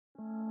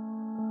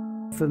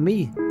For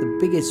me, the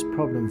biggest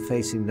problem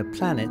facing the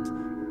planet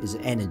is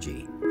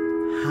energy.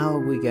 How are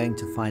we going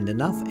to find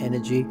enough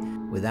energy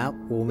without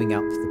warming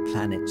up the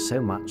planet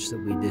so much that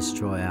we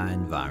destroy our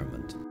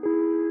environment?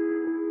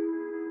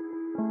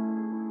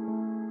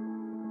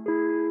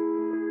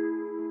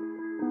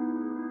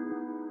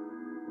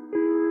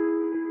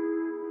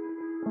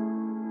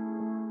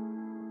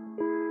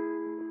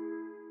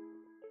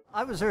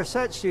 I was a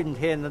research student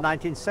here in the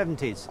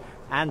 1970s,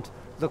 and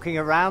looking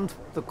around,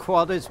 the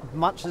quad is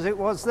much as it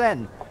was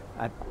then.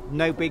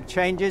 No big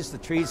changes, the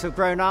trees have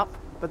grown up,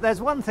 but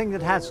there's one thing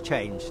that has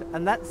changed,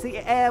 and that's the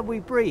air we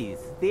breathe.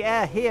 The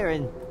air here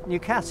in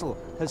Newcastle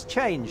has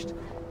changed.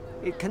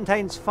 It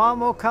contains far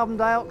more carbon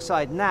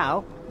dioxide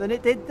now than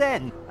it did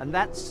then, and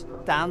that's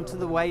down to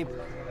the way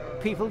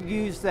people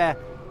use their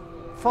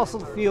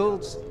fossil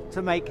fuels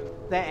to make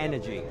their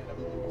energy.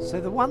 So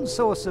the one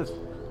source of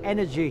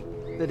energy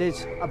that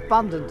is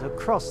abundant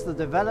across the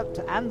developed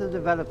and the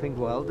developing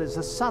world is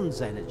the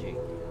sun's energy.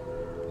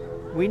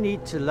 We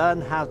need to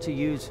learn how to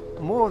use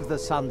more of the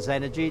sun's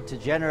energy to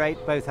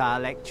generate both our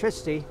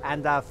electricity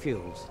and our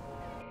fuels.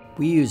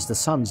 We use the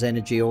sun's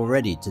energy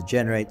already to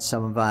generate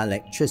some of our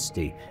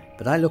electricity,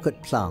 but I look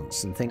at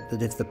plants and think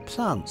that if the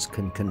plants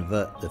can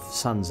convert the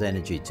sun's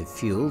energy to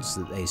fuels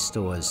that they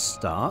store as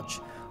starch,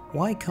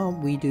 why can't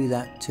we do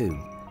that too?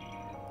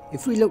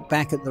 If we look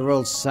back at the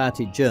Royal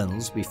Society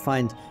journals, we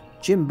find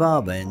Jim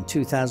Barber in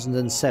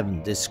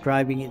 2007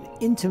 describing in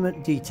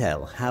intimate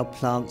detail how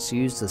plants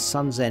use the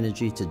sun's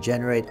energy to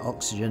generate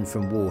oxygen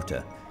from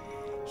water.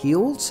 He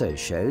also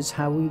shows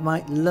how we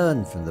might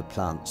learn from the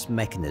plant's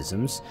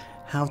mechanisms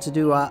how to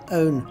do our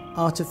own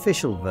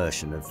artificial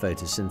version of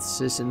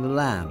photosynthesis in the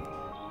lab.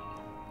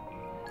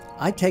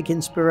 I take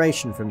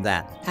inspiration from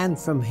that and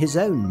from his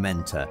own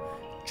mentor,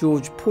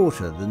 George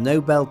Porter, the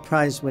Nobel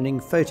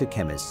Prize-winning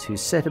photochemist who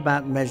set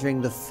about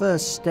measuring the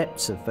first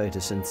steps of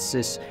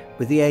photosynthesis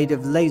with the aid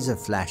of laser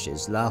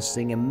flashes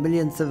lasting a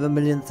millionth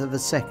of a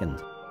second.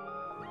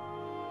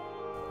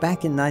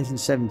 Back in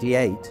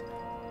 1978,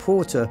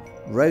 Porter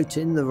wrote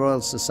in the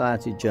Royal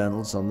Society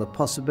journals on the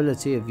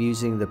possibility of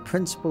using the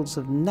principles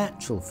of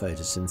natural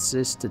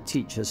photosynthesis to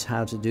teach us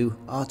how to do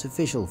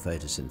artificial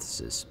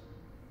photosynthesis.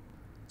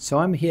 So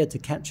I'm here to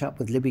catch up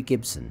with Libby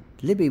Gibson.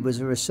 Libby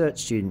was a research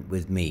student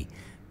with me,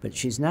 but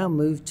she's now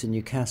moved to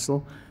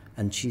Newcastle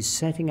and she's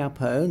setting up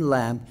her own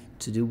lab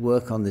to do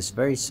work on this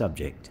very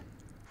subject.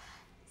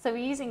 So we're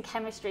using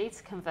chemistry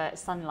to convert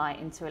sunlight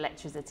into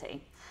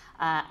electricity.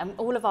 And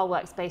all of our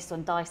work's based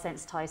on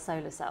dye-sensitized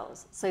solar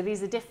cells. So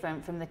these are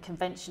different from the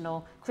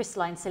conventional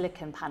crystalline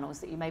silicon panels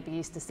that you may be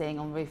used to seeing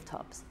on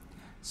rooftops.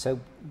 So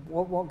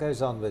what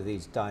goes on with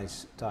these dye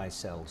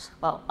cells?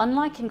 Well,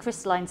 unlike in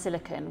crystalline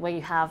silicon, where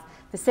you have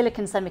the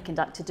silicon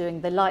semiconductor doing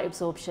the light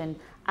absorption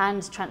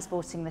and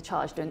transporting the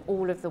charge, doing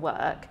all of the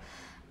work,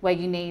 where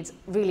you need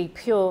really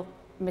pure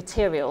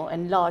material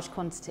in large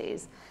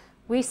quantities,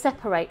 we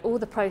separate all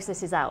the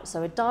processes out.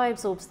 So a dye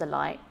absorbs the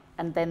light,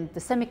 and then the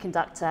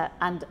semiconductor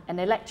and an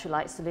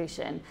electrolyte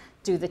solution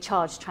do the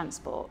charge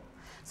transport.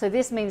 So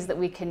this means that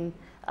we can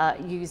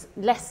use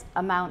less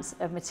amounts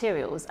of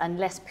materials and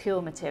less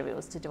pure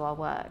materials to do our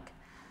work.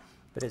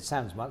 But it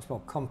sounds much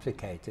more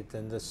complicated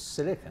than the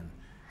silicon,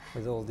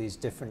 with all these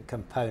different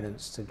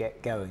components to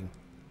get going.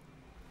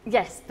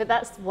 Yes, but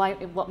that's why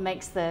what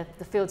makes the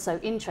field so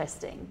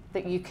interesting,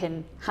 that you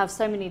can have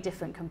so many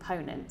different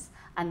components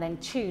and then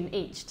tune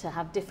each to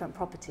have different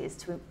properties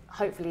to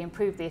hopefully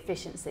improve the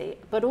efficiency,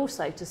 but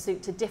also to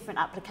suit to different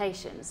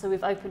applications. So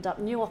we've opened up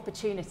new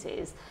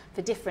opportunities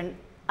for different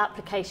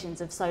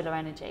applications of solar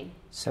energy.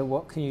 So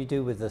what can you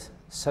do with the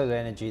solar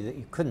energy that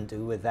you couldn't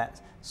do with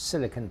that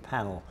silicon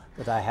panel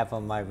that I have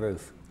on my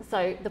roof?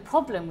 So the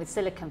problem with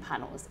silicon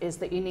panels is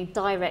that you need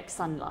direct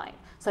sunlight.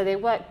 So they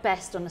work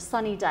best on a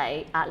sunny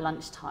day at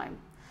lunchtime.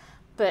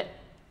 But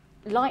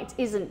light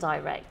isn't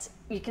direct.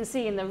 You can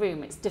see in the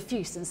room it's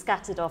diffused and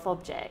scattered off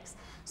objects.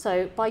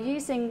 So by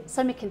using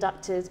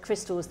semiconductor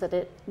crystals that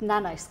are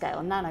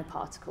nanoscale,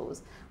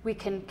 nanoparticles, we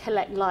can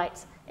collect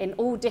light in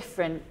all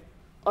different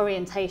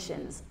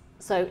orientations,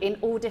 so in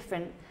all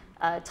different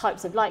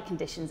types of light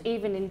conditions,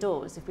 even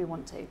indoors if we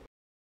want to.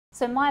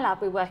 So in my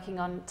lab we're working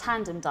on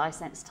tandem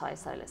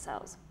dye-sensitized solar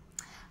cells,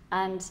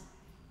 and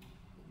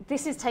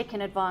this is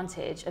taking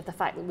advantage of the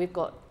fact that we've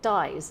got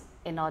dyes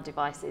in our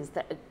devices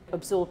that are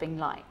absorbing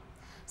light.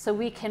 So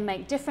we can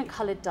make different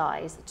coloured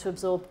dyes to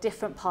absorb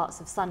different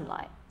parts of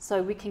sunlight,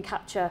 so we can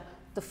capture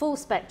the full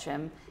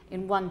spectrum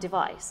in one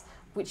device,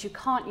 which you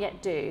can't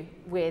yet do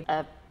with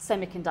a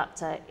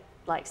semiconductor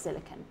like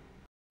silicon.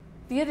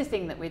 The other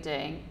thing that we're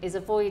doing is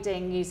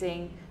avoiding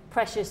using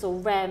precious or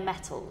rare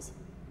metals,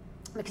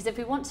 because if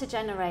we want to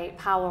generate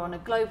power on a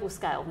global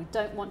scale, we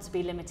don't want to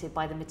be limited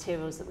by the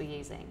materials that we're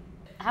using.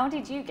 How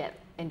did you get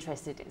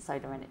interested in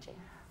solar energy?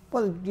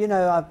 Well, you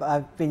know,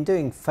 I've been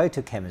doing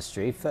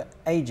photochemistry for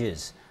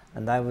ages,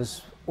 and I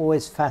was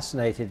always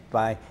fascinated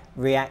by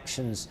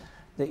reactions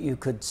that you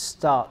could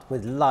start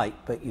with light,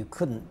 but you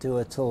couldn't do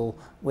at all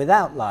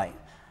without light.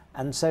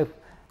 And so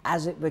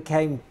as it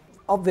became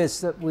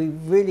obvious that we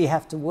really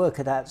have to work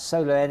at that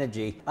solar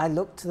energy, I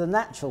looked to the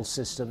natural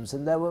systems,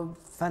 and there were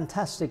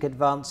fantastic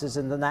advances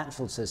in the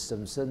natural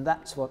systems, and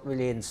that's what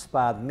really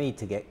inspired me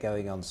to get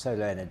going on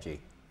solar energy.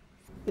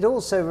 It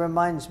also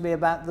reminds me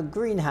about the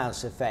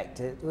greenhouse effect.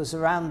 It was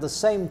around the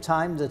same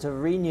time that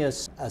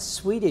Arrhenius, a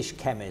Swedish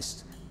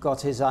chemist, got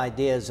his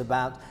ideas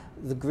about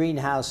the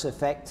greenhouse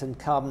effect and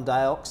carbon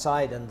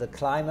dioxide and the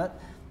climate.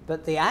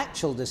 But the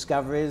actual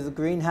discovery of the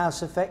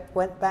greenhouse effect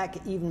went back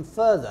even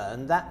further,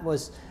 and that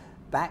was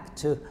back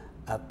to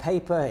a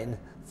paper in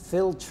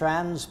Phil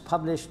Trans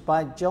published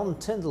by John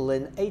Tyndall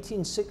in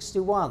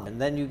 1861.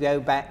 And then you go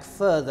back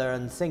further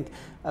and think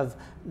of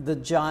the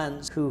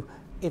giants who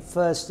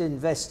first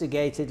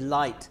investigated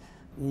light,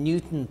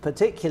 Newton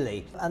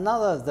particularly.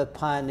 Another of the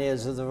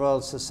pioneers of the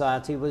Royal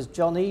Society was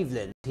John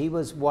Evelyn. He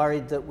was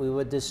worried that we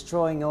were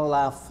destroying all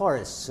our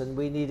forests and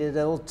we needed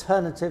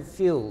alternative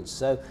fuels.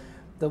 So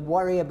the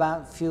worry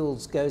about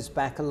fuels goes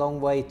back a long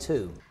way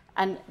too.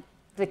 And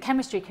the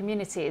chemistry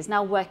community is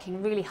now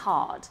working really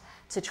hard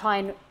to try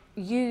and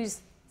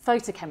use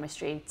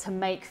photochemistry to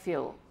make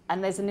fuel.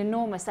 And there's an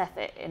enormous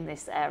effort in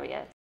this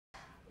area.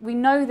 We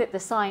know that the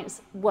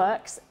science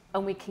works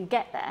and we can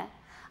get there.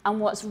 And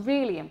what's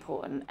really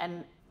important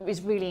and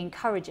is really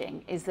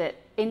encouraging is that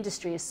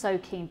industry is so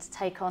keen to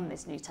take on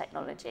this new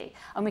technology.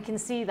 And we can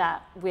see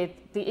that with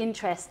the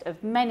interest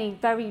of many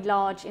very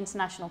large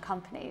international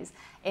companies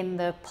in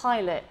the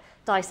pilot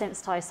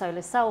dye-sensitized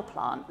solar cell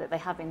plant that they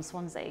have in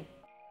Swansea.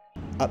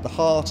 At the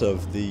heart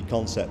of the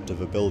concept of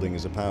a building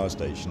as a power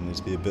station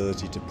is the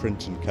ability to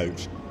print and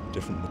coat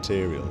different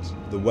materials.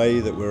 The way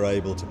that we're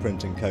able to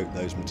print and coat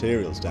those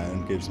materials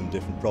down gives them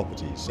different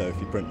properties. So if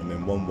you print them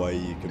in one way,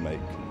 you can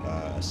make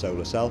a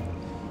solar cell.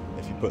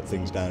 If you put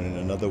things down in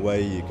another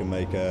way, you can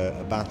make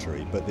a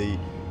battery. But the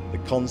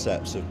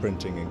concepts of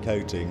printing and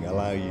coating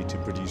allow you to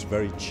produce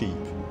very cheap,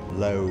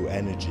 low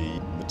energy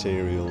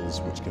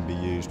materials which can be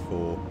used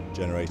for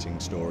generating,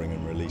 storing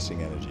and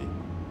releasing energy.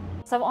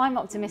 So I'm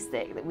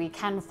optimistic that we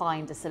can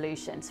find a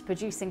solution to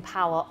producing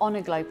power on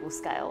a global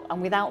scale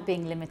and without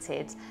being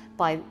limited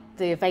by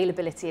the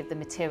availability of the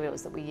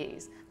materials that we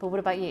use. But what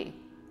about you?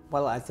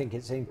 Well, I think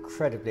it's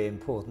incredibly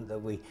important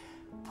that we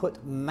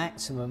put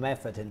maximum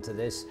effort into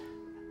this.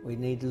 We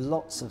need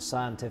lots of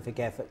scientific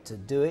effort to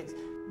do it.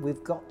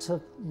 We've got to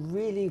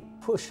really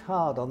push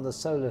hard on the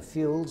solar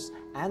fuels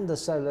and the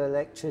solar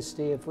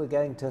electricity if we're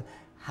going to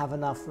have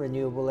enough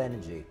renewable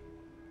energy.